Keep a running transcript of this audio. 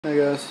Hey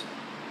guys,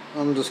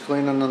 I'm just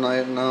cleaning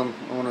tonight, and I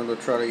wanted to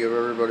try to give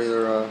everybody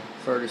their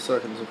 30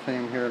 seconds of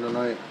fame here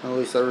tonight. At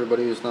least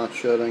everybody who's not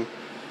shedding.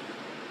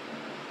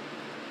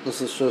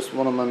 This is just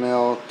one of my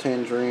male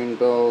tangerine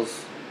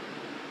bells,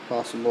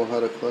 possible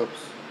head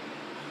eclipse.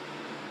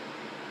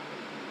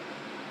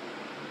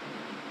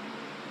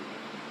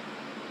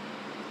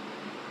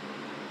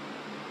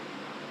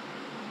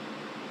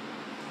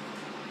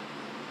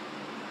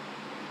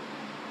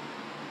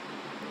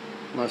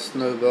 My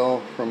snow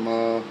bell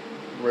from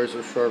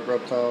Razor Sharp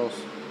Reptiles.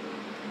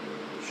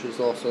 She's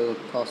also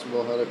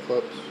possible head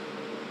eclipse.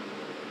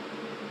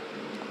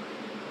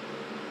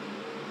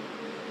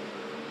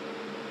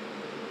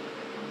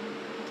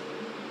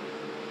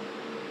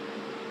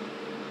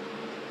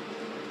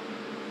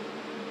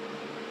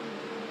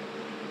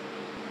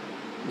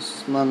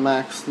 This is my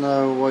Max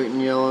Snow white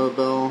and yellow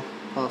bell,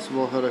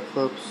 possible head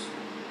eclipse.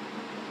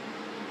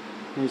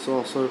 He's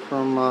also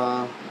from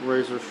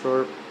Razor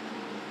Sharp.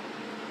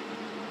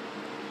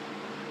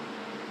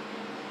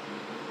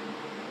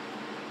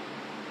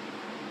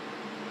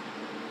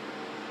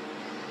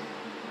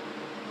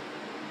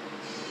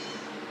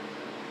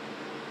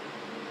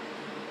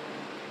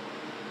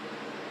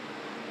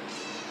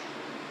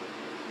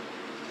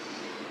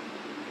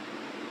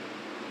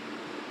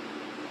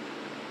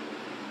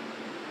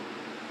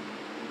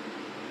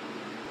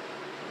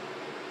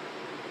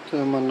 Two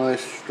of my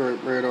nice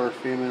striped radar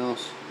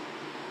females.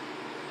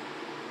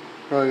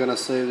 Probably gonna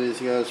save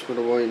these guys for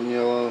the white and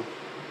yellow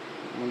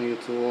when he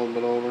gets a little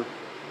bit older.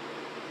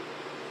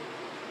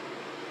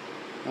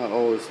 I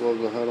always love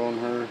the head on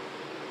her.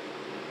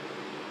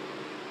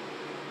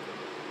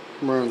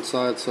 We're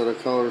inside, so the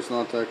color's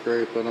not that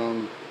great, but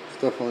there's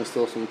definitely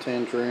still some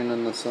tangerine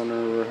in the center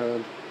of her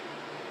head.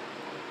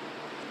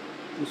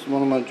 This is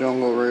one of my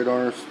jungle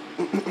radars.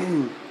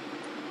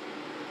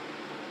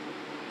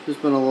 She's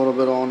been a little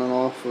bit on and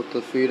off with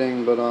the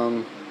feeding, but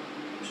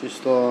she's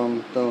still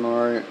doing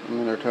alright. I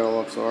mean, her tail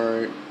looks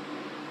alright.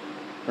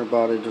 Her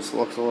body just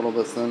looks a little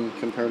bit thin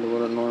compared to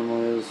what it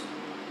normally is.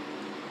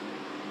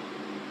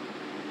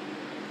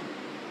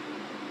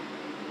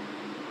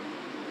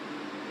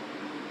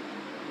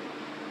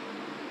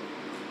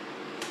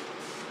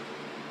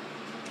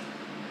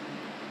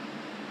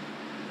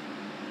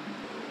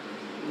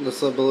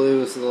 This, I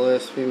believe, is the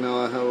last female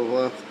I have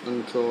left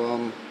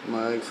until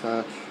my eggs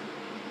hatch.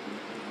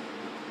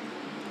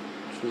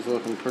 She's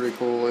looking pretty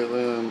cool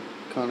lately. I'm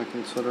kind of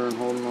considering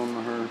holding on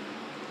to her.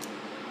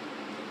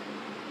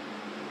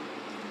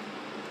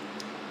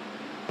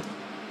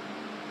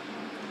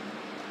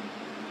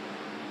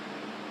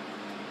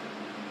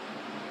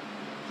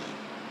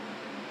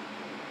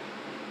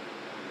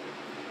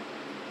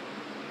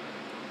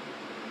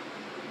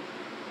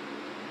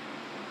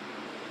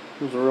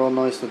 This is a real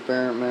nice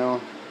apparent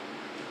male.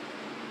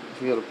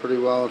 He's got a pretty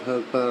wild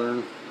head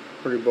pattern,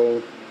 pretty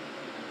bold.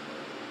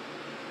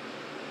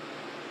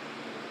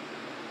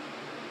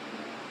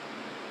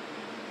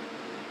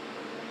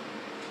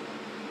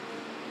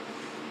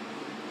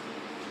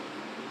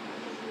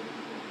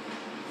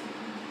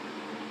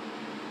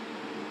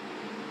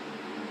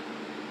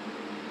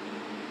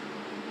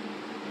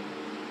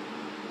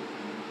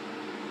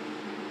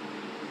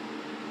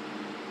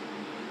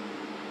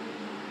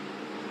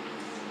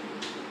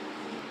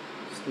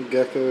 The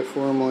gecko,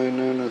 formerly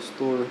known as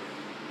Thor.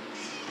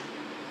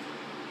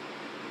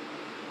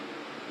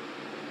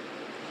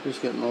 She's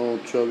getting a little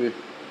chubby.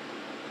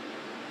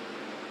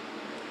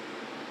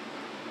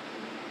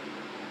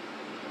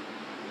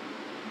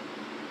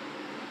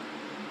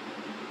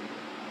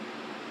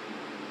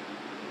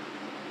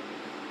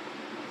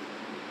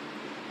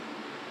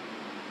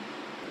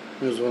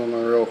 Here's one of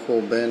my real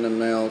cool banded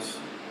males.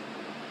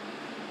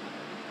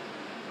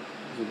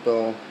 There's a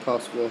bell,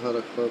 possible head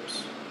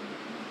eclipse.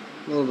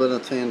 A little bit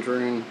of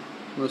tangerine,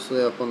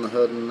 mostly up on the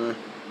head and neck.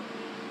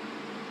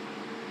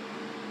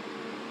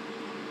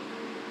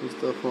 He's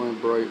definitely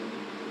bright.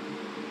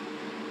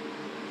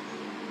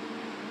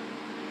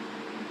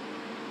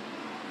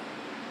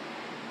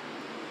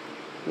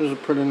 There's a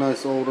pretty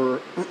nice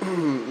older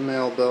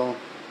male bell.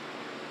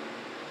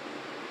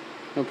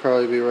 He'll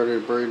probably be ready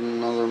to breed in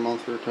another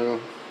month or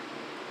two.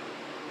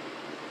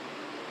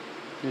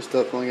 He's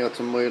definitely got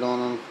some weight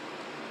on him.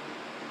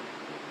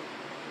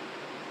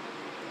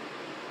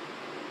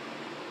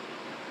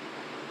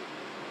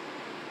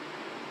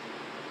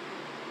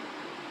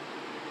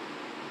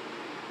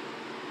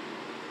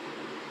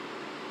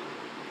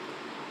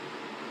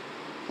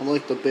 I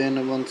like the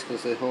banded ones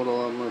because they hold a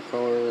lot more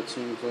color, it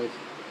seems like.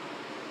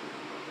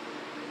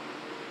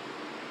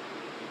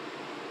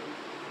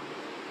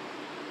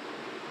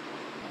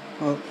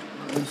 Oh,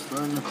 it's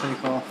starting to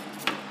take off.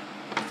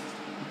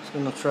 Just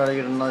gonna try to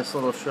get a nice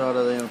little shot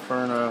of the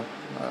Inferno.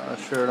 I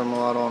shared him a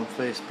lot on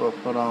Facebook,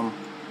 but I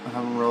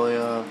haven't really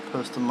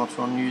posted much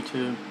on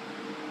YouTube.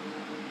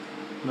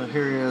 But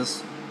here he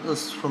is.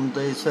 This is from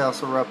Daves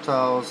House of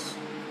Reptiles.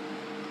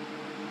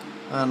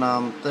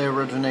 And they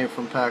originate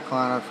from Pat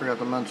Klein. I forgot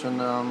to mention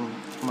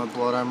my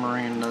blood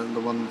emerine, the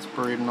one that's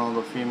breeding all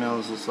the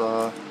females, is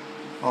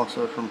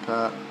also from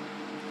Pat.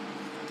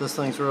 This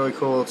thing's really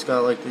cool. It's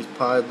got like these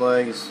pied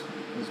legs,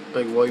 these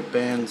big white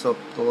bands up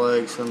the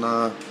legs,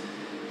 and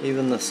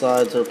even the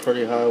sides are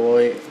pretty high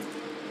white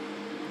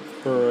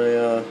for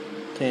a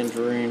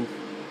tangerine.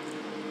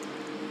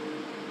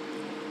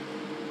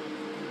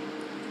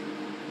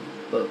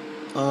 But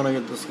I'm gonna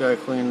get this guy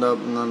cleaned up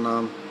and then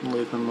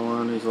leave him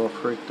alone. He's all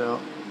freaked out.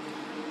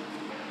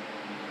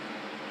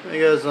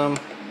 Hey guys, I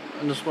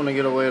just want to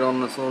get a weight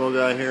on this little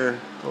guy here,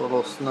 the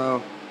little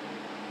snow.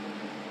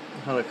 I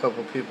had a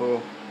couple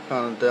people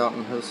kind of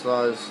doubting his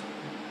size.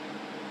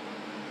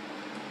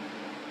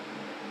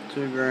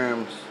 2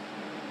 grams.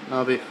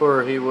 Now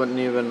before he wouldn't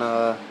even,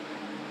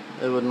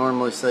 it would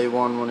normally say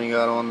 1 when he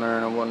got on there,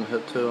 and it wouldn't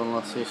hit 2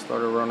 unless he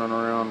started running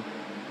around.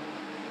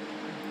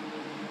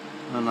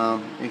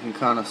 And you can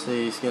kind of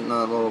see he's getting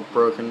that little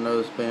broken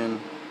nose band.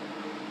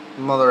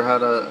 Mother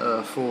had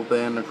a full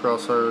band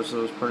across hers. It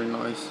was pretty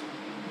nice.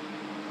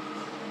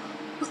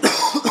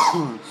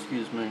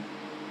 Excuse me.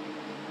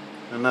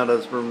 And that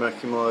is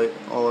vermiculite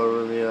all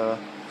over the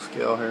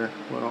scale here.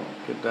 We don't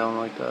get down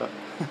like that.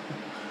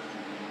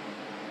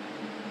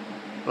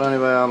 But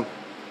anyway,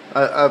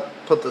 I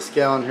put the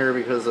scale in here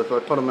because if I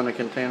put him in a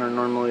container,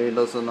 normally he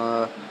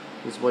doesn't,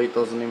 his weight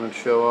doesn't even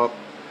show up.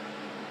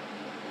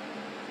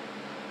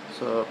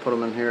 So I put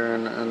him in here,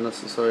 and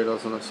this is so he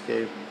doesn't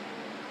escape.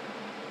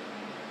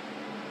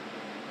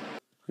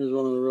 Here's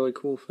one of the really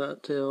cool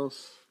fat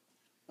tails.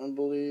 I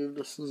believe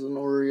this is an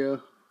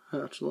Oreo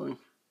hatchling.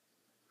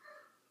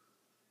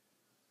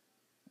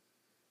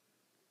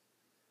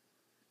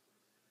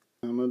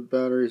 My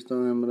battery's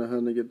dying, but I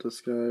had to get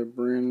this guy a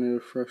brand new,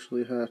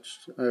 freshly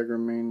hatched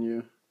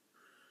Agramanu.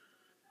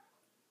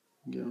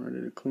 Getting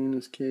ready to clean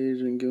his cage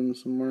and give him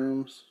some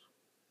worms.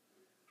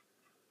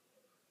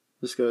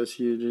 This guy's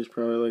huge. He's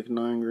probably like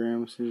 9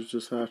 grams. He was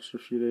just hatched a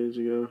few days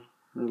ago,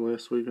 or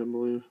last week, I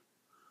believe.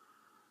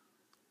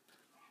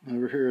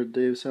 Over here at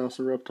Daves House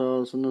of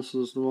Reptiles, and this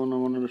is the one I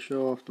wanted to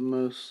show off the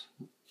most,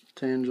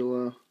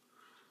 Tangelo.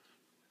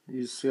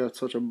 He's got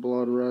such a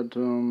blood red to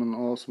him and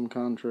awesome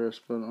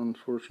contrast, but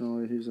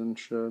unfortunately he's in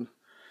shed.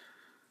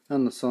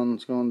 And the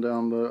sun's going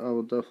down, but I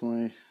will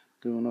definitely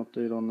do an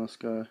update on this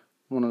guy.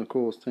 One of the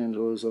coolest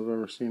Tangelos I've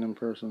ever seen in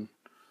person.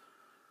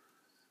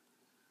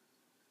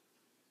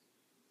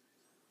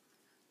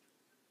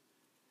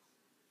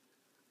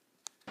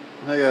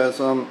 Hey guys,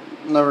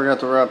 never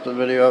got to wrap the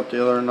video up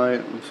the other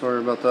night. I'm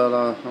sorry about that.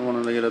 I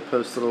wanted to get it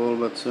posted a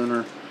little bit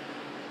sooner.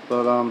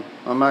 But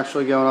I'm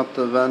actually going up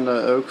to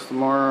Venda Oaks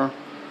tomorrow.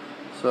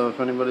 So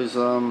if anybody's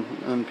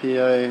in PA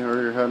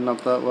or you're heading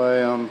up that way,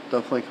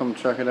 definitely come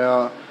check it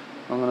out.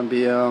 I'm going to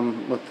be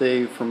with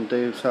Dave from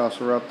Dave's House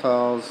of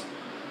Reptiles.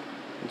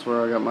 That's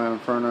where I got my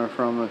Inferno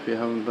from, if you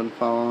haven't been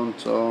following.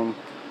 So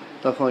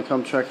definitely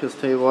come check his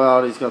table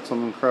out. He's got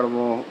some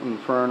incredible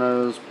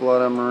Infernos,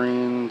 Blood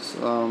Emerines,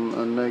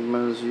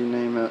 Enigmas, you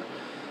name it.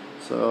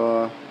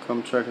 So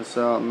come check us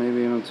out.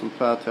 Maybe even some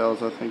fat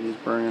tails I think he's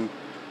bringing.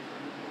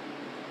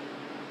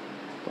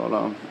 But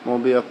we'll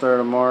be up there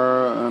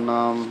tomorrow,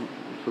 and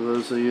for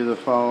those of you that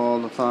follow all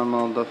the time,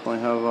 I'll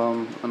definitely have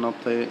an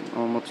update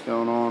on what's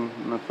going on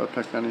and if I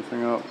pick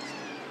anything up.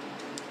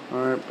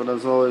 Alright, but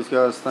as always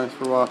guys, thanks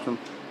for watching.